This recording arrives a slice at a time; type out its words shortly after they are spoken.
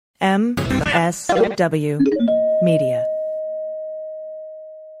MSW Media.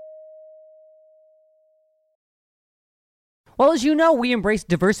 Well, as you know, we embrace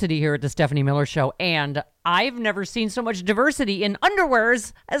diversity here at the Stephanie Miller Show, and I've never seen so much diversity in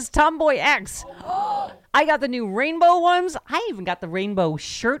underwears as Tomboy X. I got the new rainbow ones. I even got the rainbow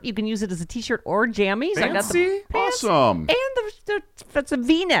shirt. You can use it as a t-shirt or jammies. Fancy? I got the pants Awesome. and it's a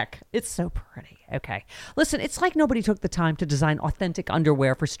V-neck. It's so pretty. Okay. Listen, it's like nobody took the time to design authentic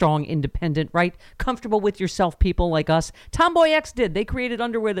underwear for strong, independent, right? Comfortable with yourself people like us. Tomboy X did. They created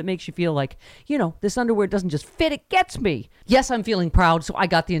underwear that makes you feel like, you know, this underwear doesn't just fit, it gets me. Yes, I'm feeling proud, so I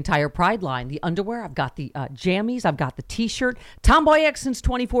got the entire Pride line. The underwear, I've got the jammies, I've got the t-shirt. Tomboy X since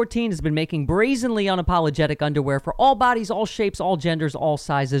 2014 has been making brazenly unapologetic underwear for all bodies, all shapes, all genders, all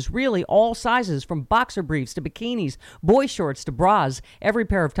sizes. Really, all sizes, from boxer briefs to bikinis, boy shorts to bras. Every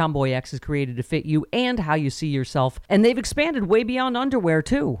pair of Tomboy X is created to fit you and how you see yourself. And they've expanded way beyond underwear,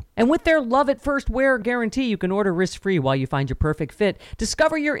 too. And with their love at first wear guarantee, you can order risk-free while you find your perfect fit.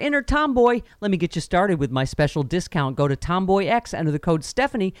 Discover your inner tomboy. Let me get you started with my special discount. Go to Tomboy X, enter the code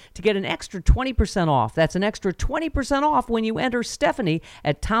Stephanie to get an extra 20% off. That's an extra 20% off when you enter Stephanie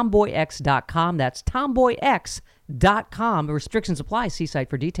at tomboyx.com. That's tomboyx.com. Restrictions apply. See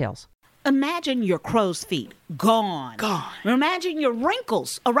site for details. Imagine your crow's feet gone. Gone. Imagine your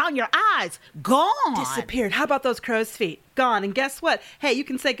wrinkles around your eyes gone. Disappeared. How about those crow's feet? Gone. And guess what? Hey, you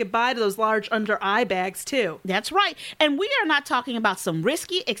can say goodbye to those large under eye bags too. That's right. And we are not talking about some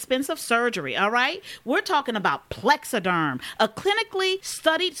risky, expensive surgery, all right? We're talking about Plexiderm, a clinically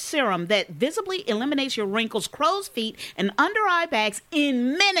studied serum that visibly eliminates your wrinkles, crow's feet, and under eye bags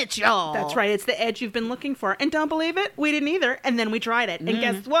in minutes, y'all. That's right. It's the edge you've been looking for. And don't believe it? We didn't either. And then we tried it. And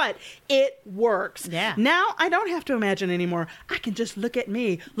guess what? It works. Yeah. Now I don't have to imagine anymore. I can just look at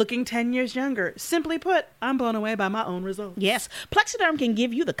me looking 10 years younger. Simply put, I'm blown away by my own results. Yes, Plexiderm can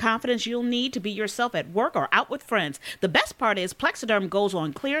give you the confidence you'll need to be yourself at work or out with friends. The best part is Plexiderm goes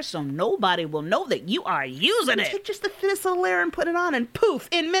on clear so nobody will know that you are using it. Take just the thinnest little layer and put it on and poof,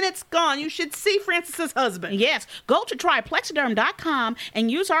 in minutes gone. You should see Francis's husband. Yes, go to tryplexiderm.com and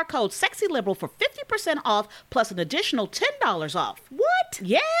use our code SEXYLIBERAL for 50% off plus an additional $10 off. What?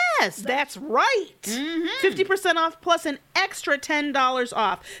 Yes. That's right. 50% off plus an extra $10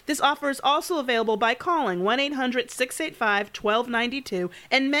 off. This offer is also available by calling 1-800-685-1292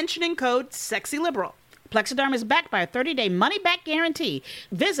 and mentioning code SEXYLIBERAL. Plexiderm is backed by a 30-day money-back guarantee.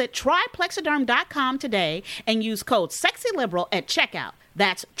 Visit tryplexiderm.com today and use code SEXYLIBERAL at checkout.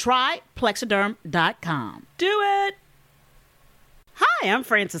 That's tryplexiderm.com. Do it. Hi, I'm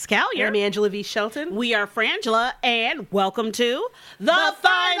Frances Callier. I'm Angela V. Shelton. We are Frangela, and welcome to The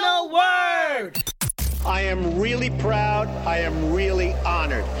Final Word. I am really proud. I am really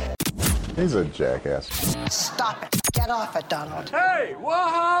honored. He's a jackass. Stop it. Get off it, Donald. Hey,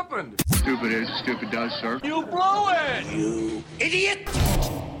 what happened? Stupid is, stupid does, sir. You blow it! You idiot!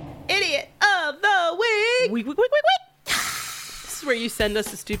 Idiot of the week. Week. This is where you send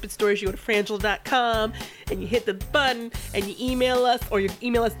us the stupid stories. You go to frangela.com and you hit the button and you email us, or you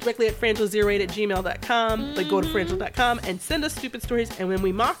email us directly at frangela08@gmail.com. Like go to frangela.com and send us stupid stories, and when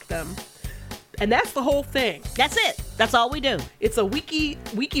we mock them, and that's the whole thing. That's it. That's all we do. It's a wiki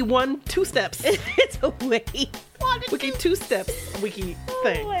one, two steps. It's a wiki. Wiki two steps. Wiki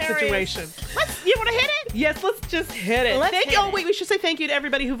thing. Hilarious. Situation. You want to hit it? Yes, let's just hit it. Let's hit it. Wait, we should say thank you to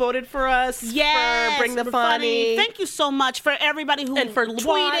everybody who voted for us. Yes, For Bring the for Funny. Thank you so much for everybody who And for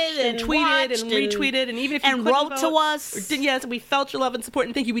tweeted and retweeted, and even if you and couldn't wrote vote, to us. Yes, we felt your love and support,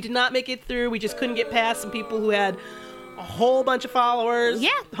 and thank you. We did not make it through. We just couldn't get past some people who had a whole bunch of followers. Yeah.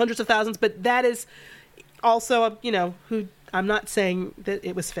 Hundreds of thousands, but that is also, who... I'm not saying that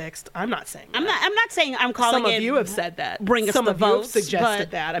it was fixed. I'm not saying that. I'm not saying I'm calling Some it. of you have said that. Bring us Some the of you have votes, suggested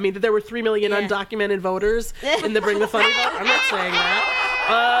but- that. I mean, that there were 3 million undocumented voters in the Bring the Funny vote. I'm not saying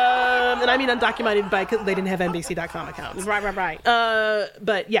that. And I mean undocumented because they didn't have NBC.com accounts. Right.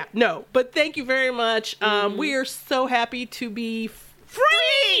 But yeah, no. But thank you very much. We are so happy to be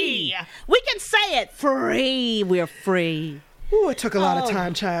Free! We can say it. Free. We're free. Ooh, it took a lot of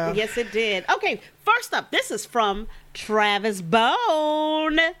time, child. Yes, it did. Okay, first up, this is from Travis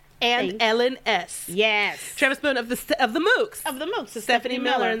Bone. And Ellen S. Yes. Travis Bone of the Mooks. Of the Mooks. Stephanie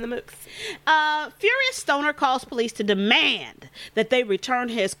Miller and the Mooks. Furious Stoner calls police to demand that they return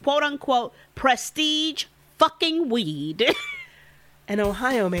his quote-unquote prestige fucking weed. An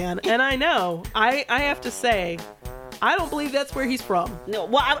Ohio man. And I know, I have to say, I don't believe that's where he's from. No,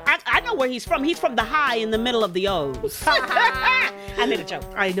 well, I know where he's from. He's from the high in the middle of the O's. I made a joke.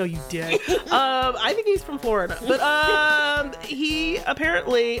 I know you did. I think he's from Florida. But he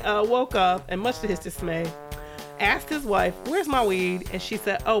apparently woke up, and much to his dismay, asked his wife, "Where's my weed?" And she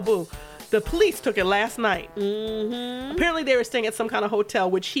said, "Oh, boo, the police took it last night." Apparently they were staying at some kind of hotel,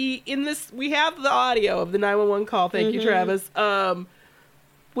 which we have the audio of the 911 call. Thank you, Travis.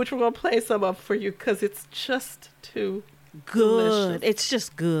 Which we're going to play some of for you because it's just too Good. delicious. It's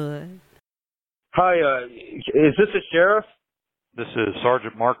just good. Hi, is this the sheriff? This is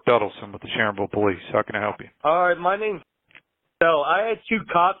Sergeant Mark Duddleson with the Sharonville Police. How can I help you? All right, my name's Phil. I had 2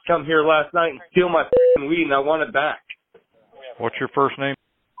 cops come here last night and steal my f***ing weed, and I want it back. What's your first name?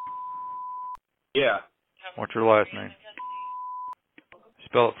 Yeah. What's your last name?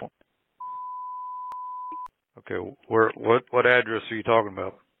 Spell it for me. Okay, what address are you talking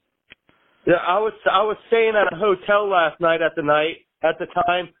about? Yeah, I was staying at a hotel last night at the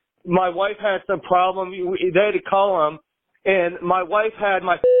time. My wife had some problem. They had to call them, and my wife had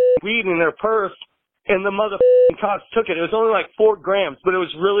my weed in their purse, and the motherfucking cops took it. It was only like 4 grams, but it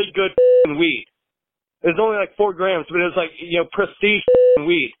was really good weed. It was only like 4 grams, but it was like, prestige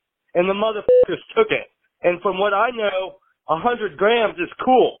weed. And the motherfuckers took it. And from what I know, 100 grams is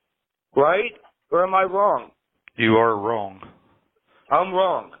cool, right? Or am I wrong? You are wrong. I'm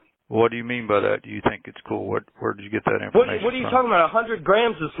wrong. What do you mean by that? Do you think it's cool? Where did you get that information What are you from? talking about? 100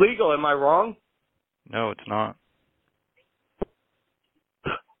 grams is legal. Am I wrong? No, it's not.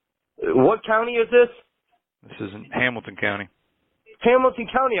 What county is this? This is in Hamilton County. Hamilton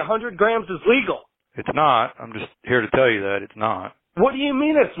County, 100 grams is legal. It's not. I'm just here to tell you that it's not. What do you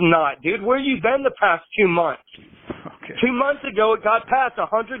mean it's not, dude? Where you been the past 2 months? Okay. 2 months ago, it got past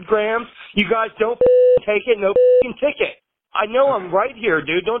 100 grams. You guys don't take it, no ticket. I know I'm right here,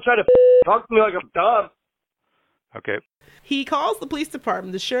 dude. Don't try to talk to me like I'm dumb. Okay. He calls the police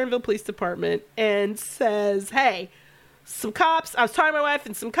department, the Sharonville Police Department, and says, "Hey, some cops, I was talking to my wife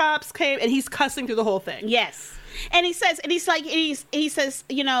and some cops came," and he's cussing through the whole thing. Yes. And he says, he says,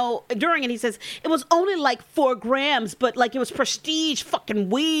 during it, he says, it was only like 4 grams, but like it was prestige fucking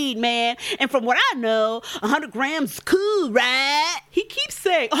weed, man. And from what I know, 100 grams is cool, right? He keeps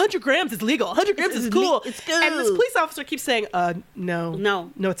saying 100 grams is legal. 100 grams is cool. It's cool. And this police officer keeps saying,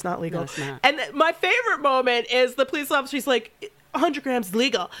 no, it's not legal. No, it's not. And my favorite moment is the police officer, he's like, 100 grams is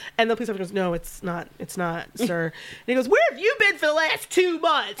legal. And the police officer goes, no, it's not, sir. And he goes, where have you been for the last 2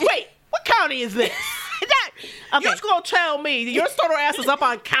 months? Wait, what county is this? Okay. You're going to tell me your starter ass is up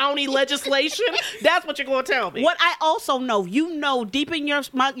on county legislation? That's what you're going to tell me. What I also know, deep in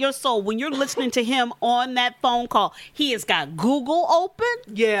your soul, when you're listening to him on that phone call, he has got Google open.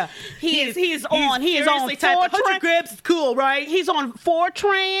 Yeah. He is on seriously typing, 100 grams is cool, right? He's on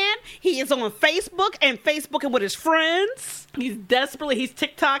Fortran. He is on Facebook and Facebooking with his friends. He's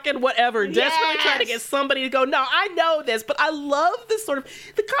TikToking, whatever, desperately trying to get somebody to go, no, I know this, but I love this sort of,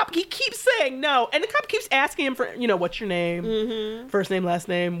 the cop, he keeps saying no, and the cop keeps asking him for, what's your name, first name, last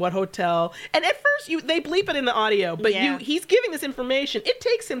name, what hotel, and at first they bleep it in the audio, but he's giving this information. It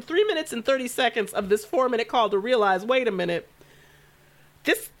takes him 3 minutes and 30 seconds of this 4-minute call to realize, wait a minute,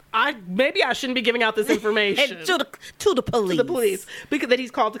 maybe I shouldn't be giving out this information to the police. To the police, because that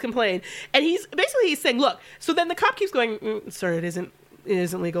he's called to complain. And he's saying, look, so then the cop keeps going, sir, it isn't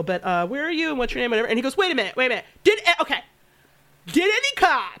legal, but where are you and what's your name, whatever. And he goes, wait a minute. Did any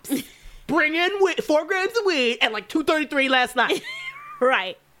cops bring in 4 grams of weed at like 2:33 last night?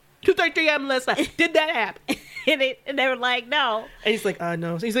 Right. 2:33 a.m. last night. Did that happen? and they were like, no. And he's like,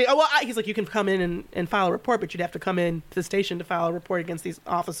 no. So he's like, he's like, you can come in and file a report, but you'd have to come in to the station to file a report against these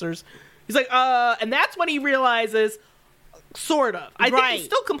officers. He's like, and that's when he realizes, sort of. I think he's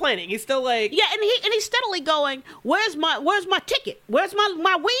still complaining. He's still like, yeah, and he's steadily going, where's my ticket? Where's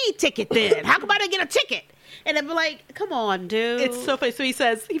my weed ticket then? How come I didn't get a ticket? And I'm like, come on, dude. It's so funny. So he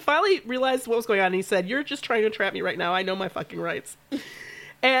says, he finally realized what was going on, and he said, you're just trying to trap me right now. I know my fucking rights.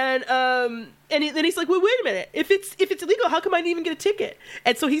 And then he's like, well, wait a minute. If it's illegal, how come I didn't even get a ticket?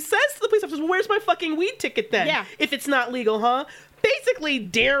 And so he says to the police officers, well, where's my fucking weed ticket then? Yeah. If it's not legal, huh? Basically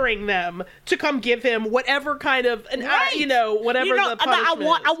daring them to come give him whatever kind of, whatever the punishment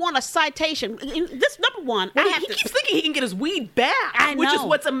is. I want a citation. This number one. He keeps thinking he can get his weed back, which is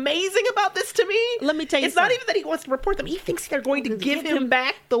what's amazing about this to me. Let me tell you it's not even that he wants to report them. He thinks they're going to give him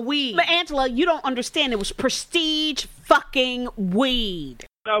back the weed. But Angela, you don't understand. It was prestige fucking weed.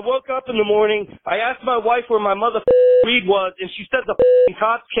 I woke up in the morning. I asked my wife where my weed was, and she said the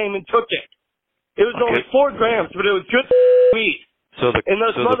cops came and took it. It was only 4 grams, but it was good weed. And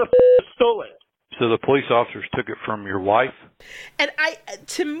those motherfuckers stole it. So the police officers took it from your wife? And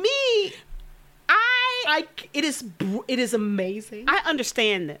it is amazing. I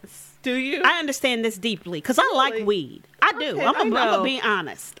understand this. Do you? I understand this deeply because I like weed. I do. Okay, I'm gonna be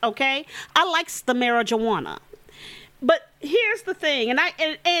honest. Okay, I like the marijuana. But here's the thing, and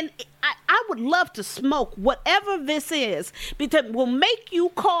I would love to smoke whatever this is, because will make you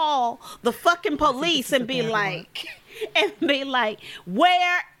call the fucking police and be like,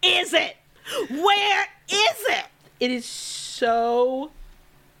 where is it? Where is it? It is so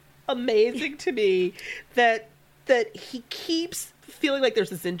amazing to me that he keeps feeling like there's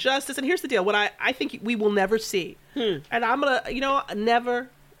this injustice. And here's the deal: what I think we will never see, and I'm gonna, never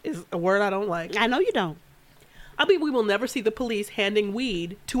is a word I don't like. I know you don't. I mean, we will never see the police handing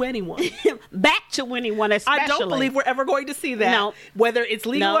weed to anyone. Back to anyone, especially. I don't believe we're ever going to see that. No. Whether it's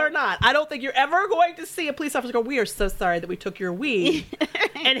legal or not. I don't think you're ever going to see a police officer go, we are so sorry that we took your weed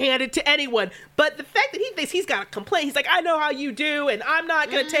and hand it to anyone. But the fact that he thinks he's got a complaint, he's like, I know how you do, and I'm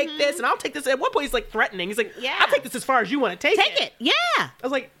not going to take this, and I'll take this. At one point, he's like threatening. He's like, I'll take this as far as you want to take it. Take it, yeah. I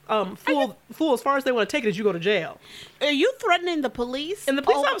was like, fool, as far as they want to take it, is you go to jail. Are you threatening the police? And the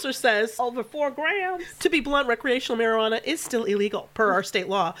police officer says, over 4 grams. To be blunt, recreational marijuana is still illegal per our state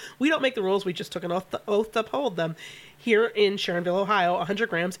law. We don't make the rules. We just took an oath to uphold them. Here in Sharonville, Ohio, 100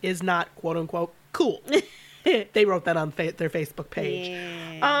 grams is not, quote unquote, cool. They wrote that on their Facebook page.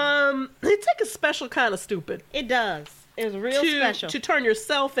 Yeah. It's like a special kind of stupid. It does. It's real special. To turn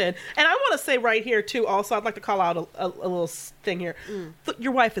yourself in. And I want to say right here, too, also, I'd like to call out a little thing here.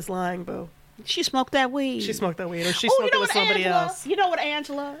 Your wife is lying, boo. She smoked that weed. She smoked that weed, or she smoked it with somebody else. You know what,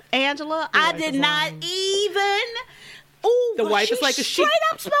 Angela, I did not even. Ooh, the wife is like she straight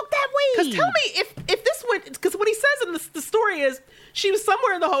up smoked that weed. Because tell me if this went, because what he says in the story is she was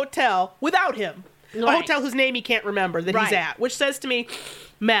somewhere in the hotel without him, a hotel whose name he can't remember that he's at, which says to me,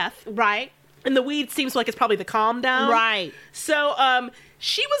 meth, right? And the weed seems like it's probably the calm down, right? So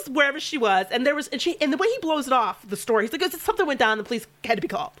she was wherever she was, and there was, and the way he blows it off, the story, he's like, something went down, the police had to be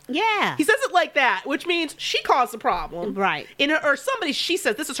called. Yeah. He says it like that, which means she caused the problem. Right. She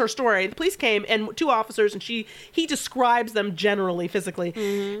says, this is her story. The police came, and 2 officers, and he describes them generally, physically.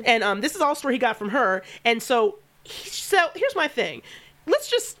 Mm-hmm. And this is all a story he got from her. And so here's my thing. Let's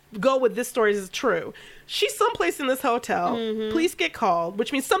just go with this story as true. She's someplace in this hotel. Mm-hmm. Police get called,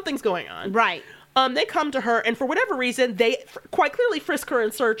 which means something's going on. Right. They come to her, and for whatever reason, they quite clearly frisk her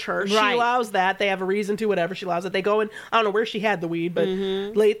and search her. Right. She allows that. They have a reason to, whatever. She allows it. They go in. I don't know where she had the weed, but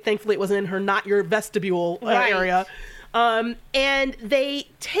thankfully it wasn't in her not your vestibule area. And they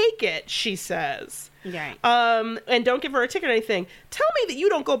take it, she says. Right. And don't give her a ticket or anything. Tell me that you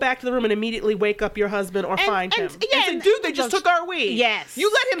don't go back to the room and immediately wake up your husband or find him. Yeah, and say, dude, they just took our weed. Yes.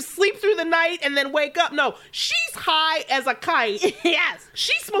 You let him sleep through the night and then wake up. No, she's high as a kite. Yes.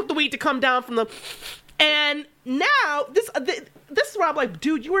 She smoked the weed to come down from the... And now, this is where I'm like,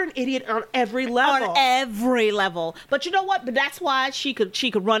 dude, you were an idiot on every level. On every level. But you know what? But that's why she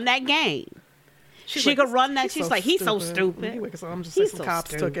could run that game. She could run that. She's like, he's so stupid. I'm just like, some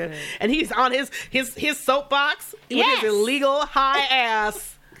cops took it. And he's on his soapbox with his illegal high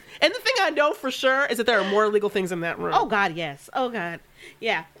ass. And the thing I know for sure is that there are more illegal things in that room. Oh, God, yes. Oh, God.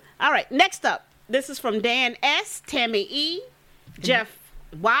 Yeah. All right. Next up. This is from Dan S., Tammy E., Jeff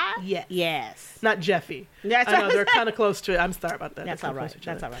Y. Yes. Yes. Not Jeffy. That's I know, they're kind of close to it. I'm sorry about that. That's all right.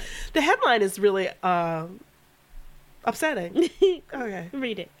 That's all right. The headline is really upsetting. Okay.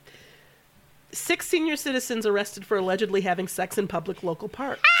 Read it. 6 senior citizens arrested for allegedly having sex in public local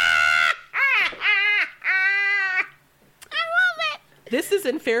park. I love it. This is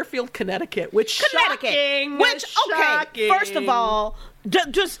in Fairfield, Connecticut, which shocking. Okay, first of all,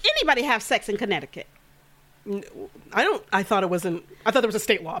 does anybody have sex in Connecticut? I thought there was a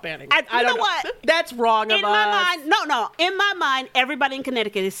state law banning it. You know what? That's wrong of us. My mind, no. In my mind, everybody in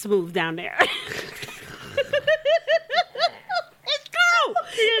Connecticut is smooth down there. It's true.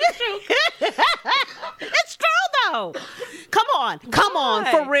 It's true, though. Come on,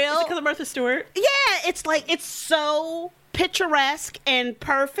 for real. Is it because of Martha Stewart? Yeah, it's like it's so picturesque and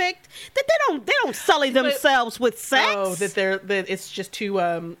perfect that they don't sully themselves with sex. Oh, that it's just too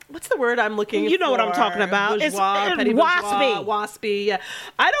what's the word I'm looking for? You know what I'm talking about. Bourgeois, It's waspy. Waspy. Yeah.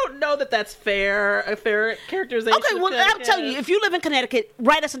 I don't know that that's fair. A fair characterization. Okay, well, I'll tell you. If you live in Connecticut,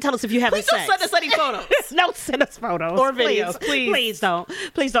 write us and tell us if you have sex. Please don't send us any photos. Don't send us photos or videos, please. Please don't.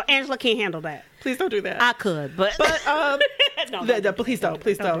 Please don't. Angela can't handle that. Please don't do that. I could, but no, please don't.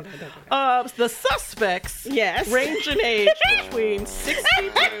 Please don't. The suspects range in age between 62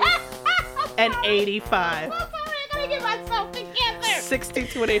 and 85. I'm sorry, I gotta get myself together.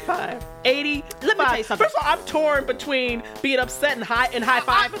 62 and 85. 85. Let me tell you something. First of all, I'm torn between being upset and high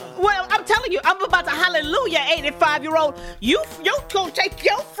five. Well, I'm telling you, I'm about to hallelujah, 85-year-old. You gonna take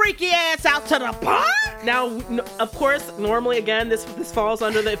your freaky ass out to the park? Now, of course, normally, again, this falls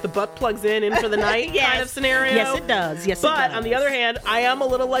under the if the butt plugs in for the night Yes. kind of scenario. Yes, it does. Yes, it But does. on the other hand, I am a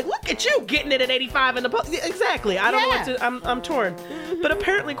little like, look at you getting it at 85 in the exactly. I don't know what to. I'm torn. But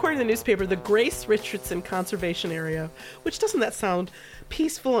apparently, according to the newspaper, the Grace Richardson Conservation Area, which doesn't that sound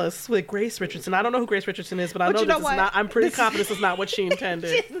peaceful as with Grace Richardson? I don't know who Grace Richardson is, but I know you this know is what? not. I'm pretty confident this is not what she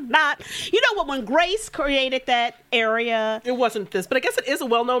intended. It's not. You know what? When Grace created that area, It wasn't this, but I guess it is a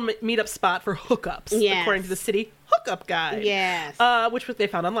well-known meetup spot for hookups, Yes. according to the city hookup guide. Yes. Which they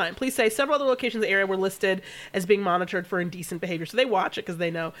found online. Police say several other locations in the area were listed as being monitored for indecent behavior, so they watch it because they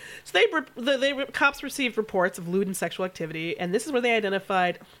know. So cops received reports of lewd and sexual activity, and this is where they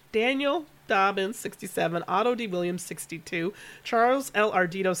identified Daniel Dobbins, 67, Otto D. Williams, 62, Charles L.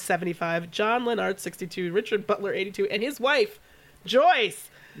 Ardito, 75, John Lennart, 62, Richard Butler, 82, and his wife, Joyce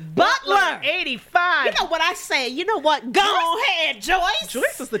Butler, 85. You know what I say? You know what? Go ahead, Joyce.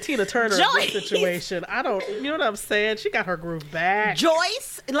 Joyce is the Tina Turner of Joyce. this situation. You know what I'm saying? She got her groove back.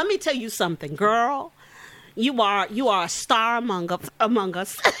 Joyce, let me tell you something, girl. You are a star among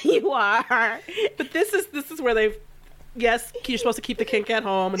us. You are. But this is where they've. Yes, you're supposed to keep the kink at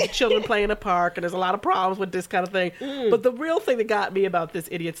home and the children play in the park, and there's a lot of problems with this kind of thing. But the real thing that got me about this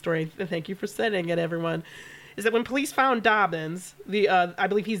idiot story, and thank you for sending it, everyone, is that when police found Dobbins, I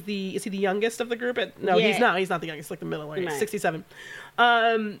believe is he the youngest of the group? No, Yeah. he's not the youngest, like the middle age, Right. 67.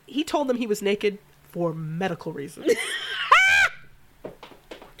 He told them he was naked for medical reasons.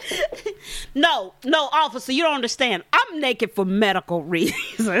 No, officer, you don't understand. I'm naked for medical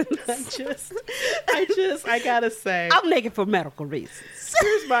reasons. I gotta say, I'm naked for medical reasons.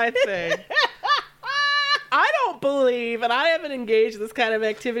 here's my thing. I don't believe, and I haven't engaged in this kind of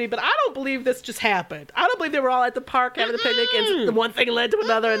activity, but I don't believe this just happened. I don't believe they were all at the park having the picnic and the one thing led to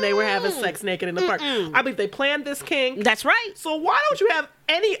another and they were having sex naked in the park. I believe they planned this kink. That's right. So why don't you have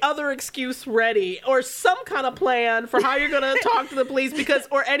any other excuse ready or some kind of plan for how you're going to talk to the police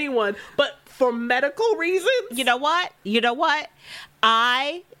or anyone, but for medical reasons? You know what?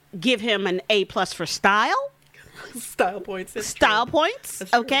 I give him an A+ for style. Style points. Style points.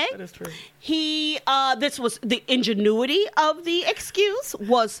 That's true. Okay. That is true. He this was the ingenuity of the excuse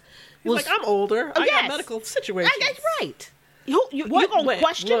was He's like, I'm older. I yes. got medical situations. That's right. You gonna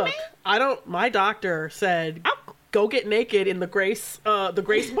question me? I don't. My doctor said, go get naked in the Grace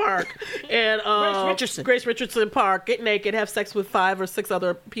Park and Grace Richardson Park. Get naked, have sex with 5 or 6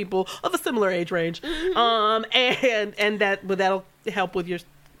 other people of a similar age range, and that'll help with your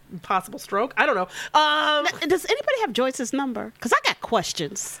possible stroke. I don't know. Does anybody have Joyce's number? Because I got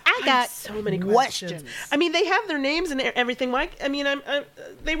questions. I got so many questions. I mean, they have their names and everything. Like, I mean,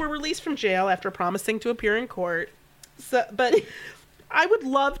 they were released from jail after promising to appear in court. So, but I would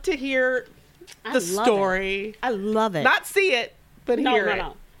love to hear the story. I love it. Not see it, but hear it.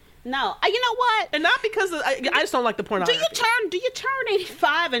 No. You know what? And not because I just don't like the pornography. Do you turn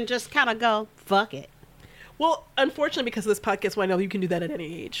 85 and just kind of go, fuck it? Well, unfortunately, because of this podcast, well, I know you can do that at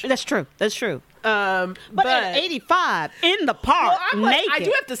any age. That's true. But at 85, in the park, naked. I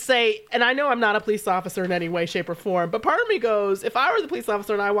do have to say, and I know I'm not a police officer in any way, shape, or form, but part of me goes, if I were the police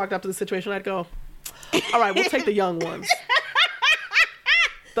officer and I walked up to the situation, I'd go, all right, we'll take the young ones.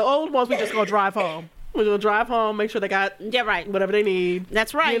 The old ones, we just go drive home. We're going to drive home, make sure they got whatever they need.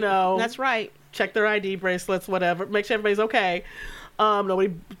 That's right. You know. That's right. Check their ID bracelets, whatever. Make sure everybody's okay.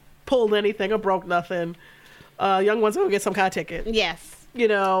 Nobody pulled anything or broke nothing. Young ones will get some kind of ticket. Yes. You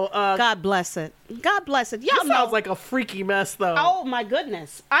know. God bless it. God bless it. Y'all sounds like a freaky mess, though. Oh, my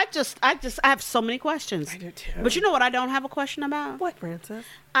goodness. I have so many questions. I do, too. But you know what I don't have a question about? What, Francis?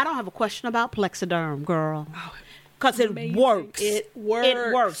 I don't have a question about Plexiderm, girl. Oh, because it works. It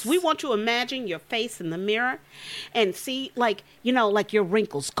works. We want you to imagine your face in the mirror and see, like your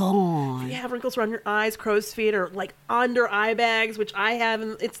wrinkles gone. You have wrinkles around your eyes, crow's feet, or like under eye bags, which I have,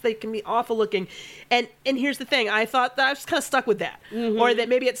 and they can be awful looking. And here's the thing: I thought that I was kind of stuck with that, or that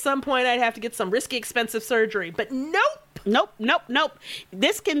maybe at some point I'd have to get some risky, expensive surgery. But nope.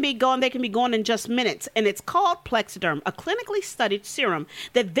 They can be gone in just minutes. And it's called Plexiderm, a clinically studied serum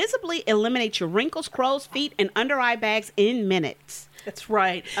that visibly eliminates your wrinkles, crow's feet, and under eye bags in minutes. That's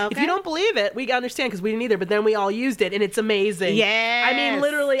right. Okay. If you don't believe it, we understand because we didn't either, but then we all used it and it's amazing. Yes. I mean,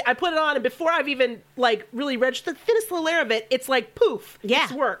 literally, I put it on and before I've even really registered the thinnest little layer of it, it's like poof. Yeah.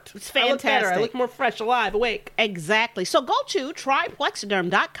 It's worked. It's fantastic. I look better. I look more fresh, alive, awake. Exactly. So go to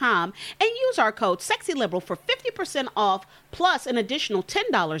tryplexiderm.com and use our code SEXYLIBERAL for 50% off plus an additional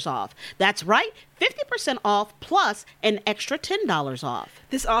 $10 off. That's right. 50% off plus an extra $10 off.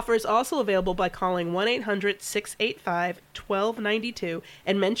 This offer is also available by calling 1-800-685-1292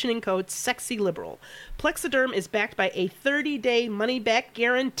 and mentioning code SEXYLIBERAL. Plexiderm is backed by a 30-day money-back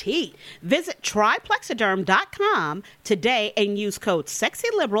guarantee. Visit tryplexiderm.com today and use code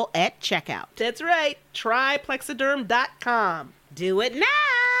SEXYLIBERAL at checkout. That's right. Tryplexiderm.com. Do it now.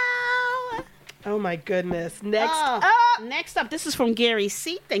 Oh my goodness. Next up. Next up, this is from Gary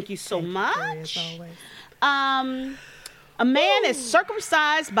C. Thank you so much. As always. A man is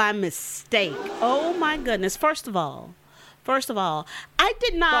circumcised by mistake. Oh my goodness. First of all, I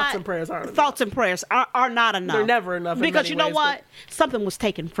did not. Thoughts and prayers aren't enough. Thoughts and prayers are not enough. They're never enough. In Because many you know ways, what? Something was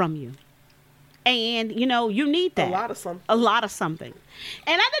taken from you. And, you know, you need that. A lot of something. A lot of something.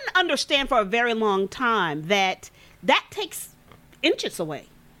 And I didn't understand for a very long time that takes inches away.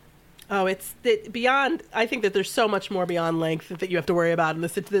 Oh, it's beyond. I think that there's so much more beyond length that you have to worry about in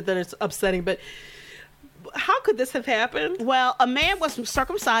this that it's upsetting. But how could this have happened? Well, a man was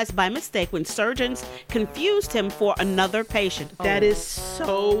circumcised by mistake when surgeons confused him for another patient. That is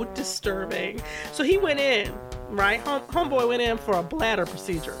so disturbing. So he went in, right? Homeboy went in for a bladder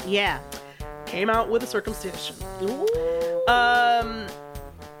procedure. Yeah. Came out with a circumcision. Ooh.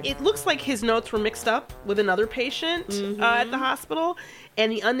 It looks like his notes were mixed up with another patient at the hospital,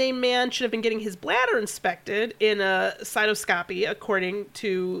 and the unnamed man should have been getting his bladder inspected in a cystoscopy, according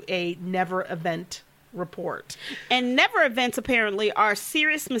to a never event report. And never events apparently are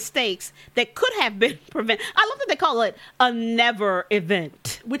serious mistakes that could have been prevented. I love that they call it a never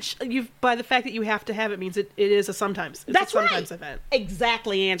event. Which by the fact that you have to have it means it is a sometimes. It's That's a sometimes right. event.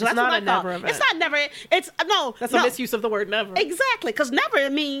 Exactly, Angela. It's That's not what a I thought. never event. It's not never. It's no. That's no. a misuse of the word never. Exactly, because never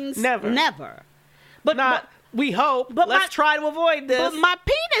means Never. But Not. We hope. but Let's try to avoid this. But my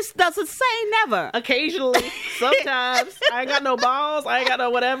penis doesn't say never. Occasionally, sometimes. I ain't got no balls. I ain't got no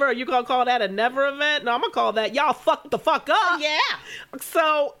whatever. Are you gonna call that a never event? No, I'm gonna call that y'all fuck the fuck up. Yeah.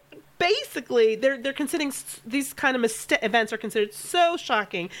 So basically, they're considering these kind of events are considered so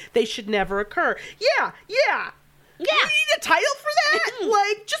shocking they should never occur. Yeah. You need a title for that?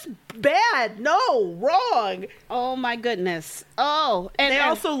 Like, just bad. No, wrong. Oh my goodness. Oh, and They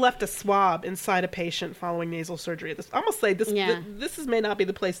also left a swab inside a patient following nasal surgery. I'm gonna say this. Yeah. This may not be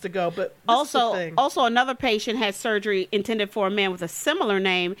the place to go, but this is the thing. Also another patient had surgery intended for a man with a similar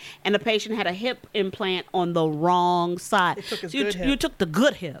name, and the patient had a hip implant on the wrong side. They took his you, good hip. you took the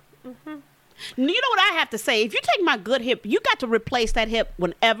good hip. You know what I have to say? If you take my good hip, you got to replace that hip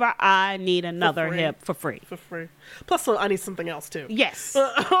whenever I need another free. hip for free. For free. Plus, I need something else too. Yes.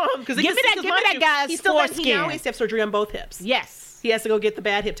 Give me that guy's He foreskin. now has to have surgery on both hips. Yes. He has to go get the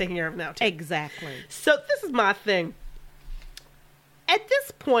bad hip taken care of now too. Exactly. So this is my thing. At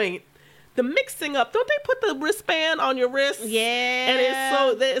this point, the mixing up, don't they put the wristband on your wrist? Yeah. And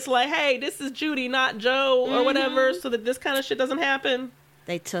it's like, hey, this is Judy, not Joe, or whatever, so that this kind of shit doesn't happen.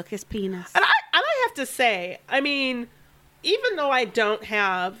 They took his penis. And I have to say, I mean, even though I don't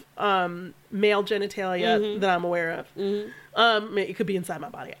have male genitalia that I'm aware of, it could be inside my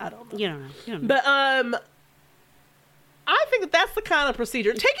body. I don't know. You don't know. But I think that's the kind of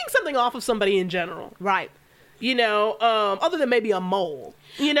procedure. Taking something off of somebody in general. Right. You know, other than maybe a mole.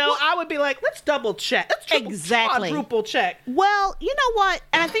 You know, I would be like, let's double check. Let's quadruple check. Well, you know what?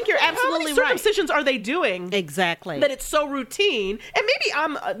 And I think you're absolutely How many right. circumcisions are they doing? Exactly. That it's so routine. And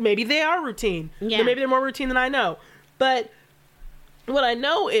maybe they are routine. Yeah. Maybe they're more routine than I know. But what I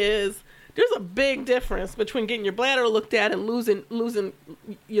know is there's a big difference between getting your bladder looked at and losing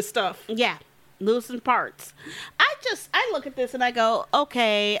your stuff. Yeah. Losing parts. I look at this and I go,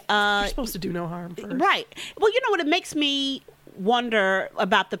 okay. You're supposed to do no harm first. Right. Well, you know what? It makes me wonder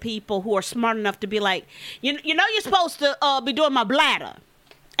about the people who are smart enough to be like, you know, you're supposed to be doing my bladder.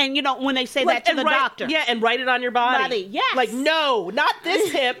 And, you know, when they say that to the doctor. Yeah, and write it on your body. Yes. Like, no, not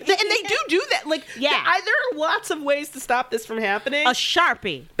this hip. And they do that. Like, yeah. There are lots of ways to stop this from happening. A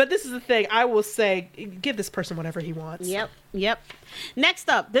Sharpie. But this is the thing. I will say, give this person whatever he wants. Yep. Next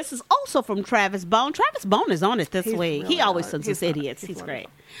up, this is also from Travis Bone. Travis Bone is on it this week. Really He always not. sends He's us not. idiots. He's He's not. great.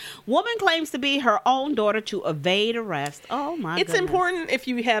 Woman claims to be her own daughter to evade arrest. Oh, my It's goodness. important if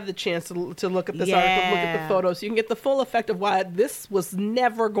you have the chance to look at this Yeah. article, look at the photos, so you can get the full effect of why this was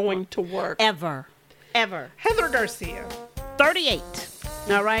never going to work. Ever. Heather Garcia. 38.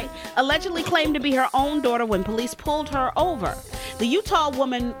 All right. Allegedly claimed to be her own daughter when police pulled her over. The Utah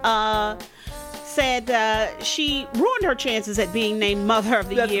woman said she ruined her chances at being named Mother of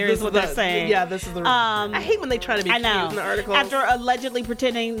the Year, is what they're saying. Yeah, this is the... I hate when they try to be I cute know. in the articles. After allegedly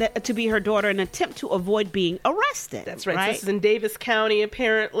pretending to be her daughter in an attempt to avoid being arrested. That's right. So this is in Davis County,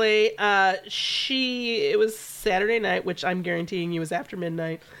 apparently. It was Saturday night, which I'm guaranteeing you was after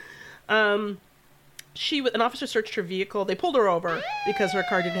midnight. an officer searched her vehicle. They pulled her over because her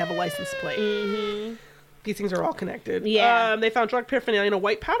car didn't have a license plate. Mm-hmm. These things are all connected. Yeah. They found drug paraphernalia and a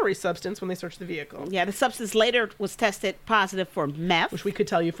white powdery substance when they searched the vehicle. Yeah, the substance later was tested positive for meth. Which we could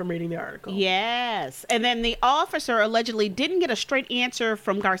tell you from reading the article. Yes. And then the officer allegedly didn't get a straight answer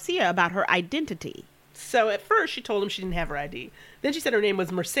from Garcia about her identity. So at first she told him she didn't have her ID. Then she said her name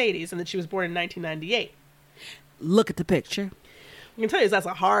was Mercedes and that she was born in 1998. Look at the picture. I can tell you that's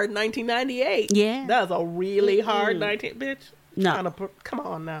a hard 1998. Yeah. That was a really hard 19... Bitch. No. Come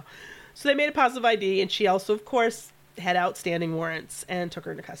on now. So they made a positive ID, and she also, of course, had outstanding warrants and took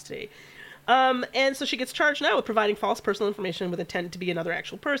her into custody. And so she gets charged now with providing false personal information with intent to be another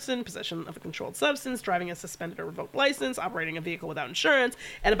actual person, possession of a controlled substance, driving a suspended or revoked license, operating a vehicle without insurance,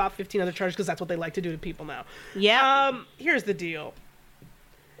 and about 15 other charges because that's what they like to do to people now. Yeah. Here's the deal.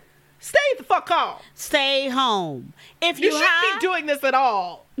 Stay the fuck home. Stay home. If you shouldn't be doing this at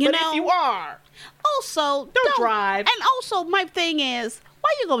all. But if you are, also don't drive. And also, my thing is, why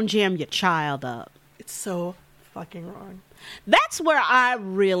you gonna jam your child up? It's so fucking wrong. That's where I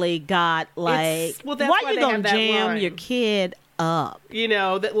really got why you gonna jam your kid up? You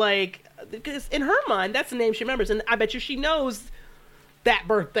know that, like, because in her mind, that's the name she remembers, and I bet you she knows that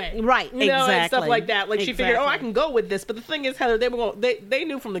birthday, right? You know, and stuff like that. Like she figured, I can go with this. But the thing is, Heather, they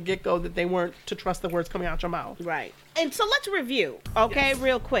knew from the get go that they weren't to trust the words coming out your mouth, right? And so let's review, okay,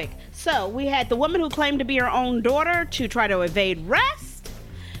 real quick. So we had the woman who claimed to be her own daughter to try to evade arrest.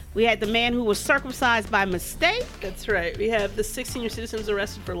 We had the man who was circumcised by mistake. That's right. We have the 6 senior citizens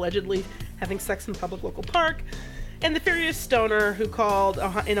arrested for allegedly having sex in public local park. And the furious stoner who called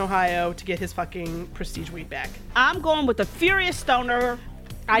in Ohio to get his fucking prestige weed back. I'm going with the furious stoner.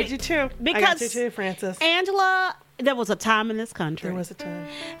 I do too. Because I got you too, Francis. Angela, there was a time in this country. There was a time.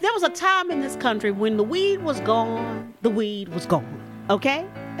 There was a time in this country when the weed was gone, the weed was gone. Okay?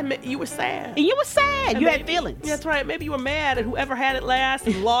 And you were sad. And you were sad. And you had feelings. That's right. Maybe you were mad at whoever had it last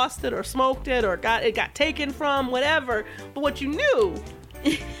and lost it or smoked it or got taken from, whatever. But what you knew...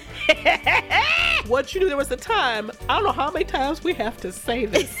 there was a time, I don't know how many times we have to say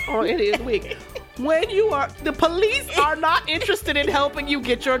this on Idiot Week, when the police are not interested in helping you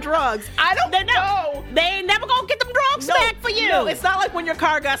get your drugs. I don't know. They ain't never gonna get them drugs back for you. No, it's not like when your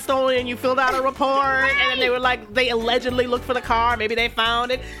car got stolen and you filled out a report and then they were like, they allegedly looked for the car, maybe they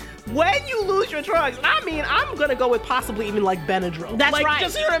found it. When you lose your drugs, I mean, I'm gonna go with possibly even like Benadryl. That's like, right.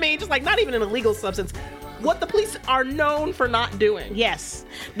 Just, you know what I mean? Just like not even an illegal substance. What the police are known for not doing, yes,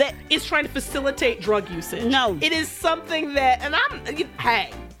 that is trying to facilitate drug usage. No, it is something that, and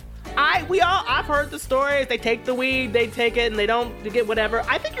I've heard the stories. They take the weed, they take it, and they don't get whatever.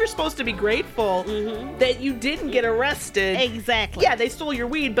 I think you're supposed to be grateful that you didn't get arrested. Exactly. Yeah, they stole your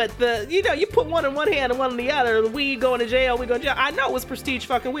weed, but you put one in one hand and one in the other. The weed going to jail, we go to jail. I know it was prestige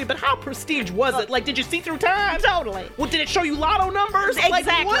fucking weed, but how prestige was it? Like, did you see through time? Totally. Well, did it show you lotto numbers? Exactly.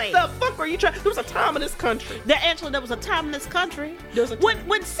 Like, what the fuck were you trying? There was a time in this country. Angela, there was a time in this country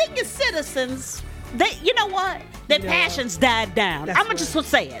when senior citizens. You know what? Their passions died down. I'm going to just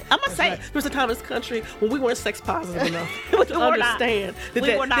say it. I'm going to say it. There was a time in this country when we weren't sex positive enough to understand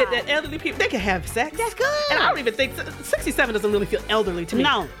that elderly people, they can have sex. That's good. And I don't even think, 67 doesn't really feel elderly to me.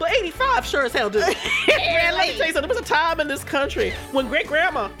 No. But 85 sure as hell does. And let me tell you something. There was a time in this country when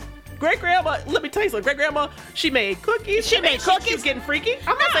great-grandma, let me tell you something. Great-grandma, she made cookies. She was getting freaky.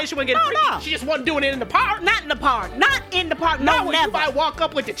 I'm not saying she wasn't getting freaky. No. She just wasn't doing it in the park. Not in the park. Not in the park. No, never. You might walk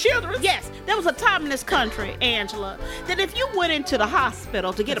up with the children. Yes. There was a time in this country, Angela, that if you went into the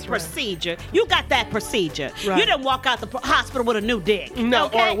hospital to get a procedure, you got that procedure. Right. You didn't walk out the hospital with a new dick. No,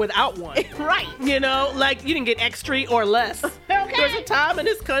 or without one. Right. You know, like you didn't get X3 or less. Okay. There was a time in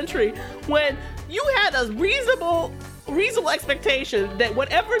this country when you had a reasonable expectation that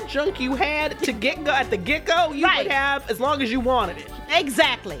whatever junk you had to at the get-go, you would have as long as you wanted it.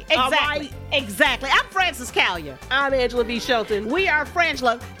 Exactly. Right? Exactly. I'm Francis Callier. I'm Angela B. Shelton. We are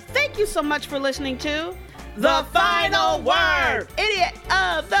Frangela. Thank you so much for listening to The Final Word, Idiot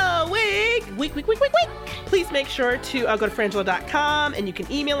of the Week. Week. Please make sure to go to frangela.com, and you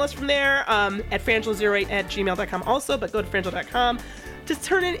can email us from there at frangela08@gmail.com also, but go to frangela.com to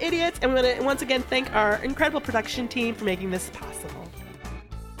turn in idiots. And we're going to once again thank our incredible production team for making this possible.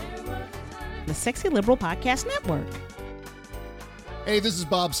 The Sexy Liberal Podcast Network. Hey, this is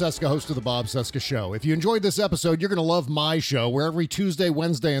Bob Cesca, host of The Bob Cesca Show. If you enjoyed this episode, you're going to love my show, where every Tuesday,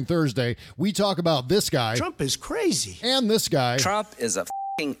 Wednesday, and Thursday, we talk about this guy. Trump is crazy. And this guy. Trump is a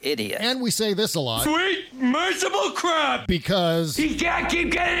f***ing idiot. And we say this a lot. Sweet, merciful crap! Because he can't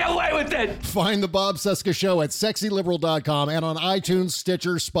keep getting away with it! Find The Bob Cesca Show at sexyliberal.com and on iTunes,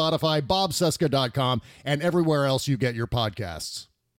 Stitcher, Spotify, bobcesca.com, and everywhere else you get your podcasts.